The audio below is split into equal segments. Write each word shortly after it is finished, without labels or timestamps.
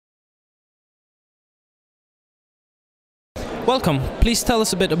Welcome. Please tell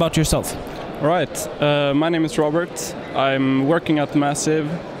us a bit about yourself. All right. My name is Robert. I'm working at Massive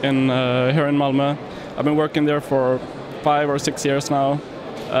here in Malmö. I've been working there for 5 or 6 years now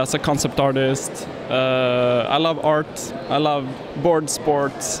as a concept artist. I love art. I love board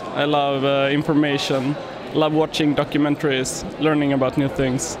sports. I love information. I love watching documentaries, learning about new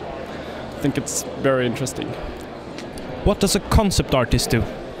things. I think it's very interesting. What does a concept artist do?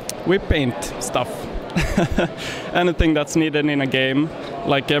 We paint stuff. Anything that's needed in a game,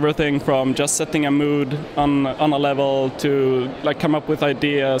 like everything from just setting a mood on a level to like come up with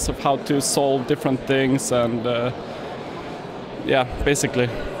ideas of how to solve different things, and yeah, basically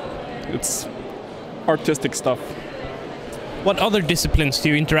it's artistic stuff. What other disciplines do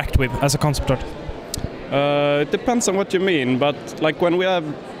you interact with as a concept artist? It depends on what you mean, but like when we have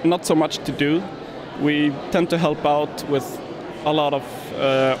not so much to do, we tend to help out with a lot of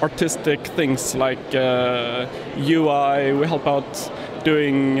artistic things like UI. We help out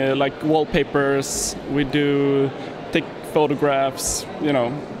doing like wallpapers. We do take photographs, you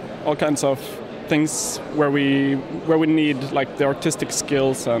know, all kinds of things where we need like the artistic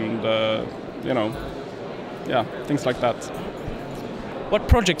skills and you know, yeah, things like that. What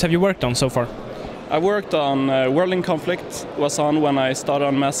projects have you worked on so far? I worked on World in Conflict. Was on when I started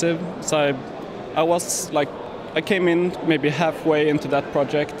on Massive. So I was like, I came in maybe halfway into that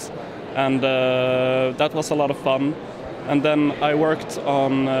project, and that was a lot of fun. And then I worked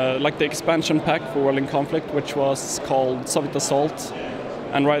on like the expansion pack for World in Conflict, which was called Soviet Assault.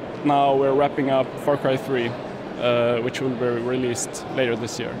 And right now we're wrapping up Far Cry 3, which will be released later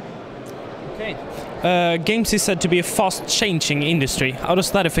this year. Okay. Games is said to be a fast-changing industry. How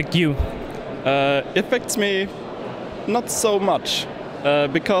does that affect you? It affects me not so much.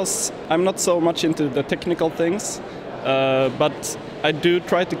 Because I'm not so much into the technical things, but I do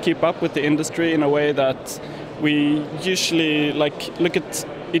try to keep up with the industry in a way that we usually like look at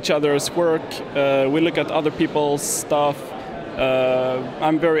each other's work, we look at other people's stuff.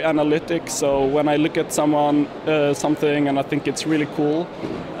 I'm very analytic, so when I look at something and I think it's really cool,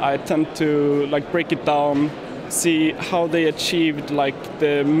 I tend to like break it down, see how they achieved like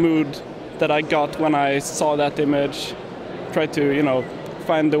the mood that I got when I saw that image. Try to, you know,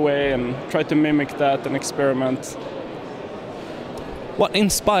 find a way and try to mimic that and experiment. What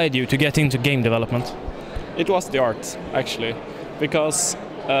inspired you to get into game development? It was the art, actually, because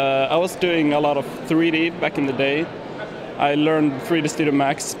I was doing a lot of 3D back in the day. I learned 3D Studio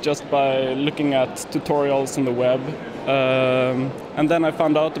Max just by looking at tutorials on the web. And then I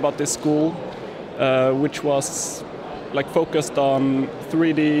found out about this school, which was like focused on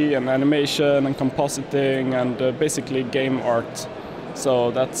 3D and animation and compositing and basically game art. So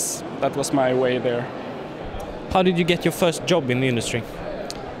that was my way there. How did you get your first job in the industry?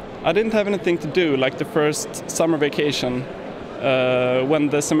 I didn't have anything to do, like the first summer vacation when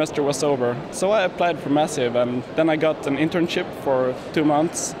the semester was over. So I applied for Massive, and then I got an internship for 2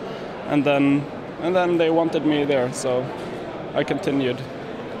 months, and then they wanted me there, so I continued.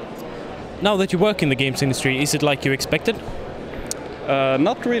 Now that you work in the games industry, is it like you expected?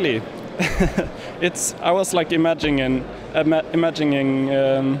 Not really. I was like imagining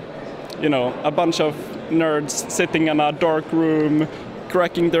you know, a bunch of nerds sitting in a dark room,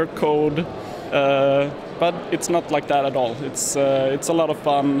 cracking their code. But it's not like that at all. It's a lot of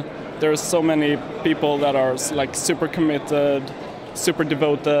fun. There's so many people that are like super committed, super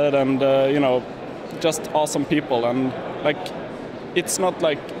devoted, and you know, just awesome people. And like, it's not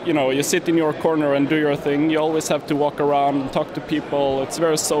like, you know, you sit in your corner and do your thing. You always have to walk around and talk to people. It's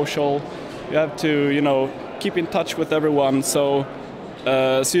very social. You have to, you know, keep in touch with everyone, so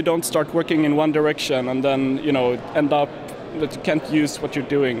you don't start working in one direction and then, you know, end up that you can't use what you're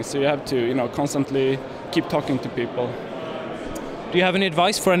doing. So you have to, you know, constantly keep talking to people. Do you have any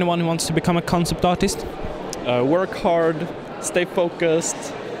advice for anyone who wants to become a concept artist? Work hard, stay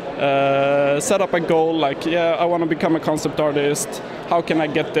focused. Set up a goal like, yeah, I want to become a concept artist. How can I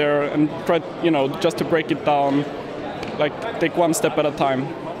get there? And try, you know, just to break it down, like take one step at a time.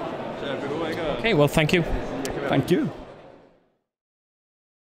 Okay, well, thank you. Thank you.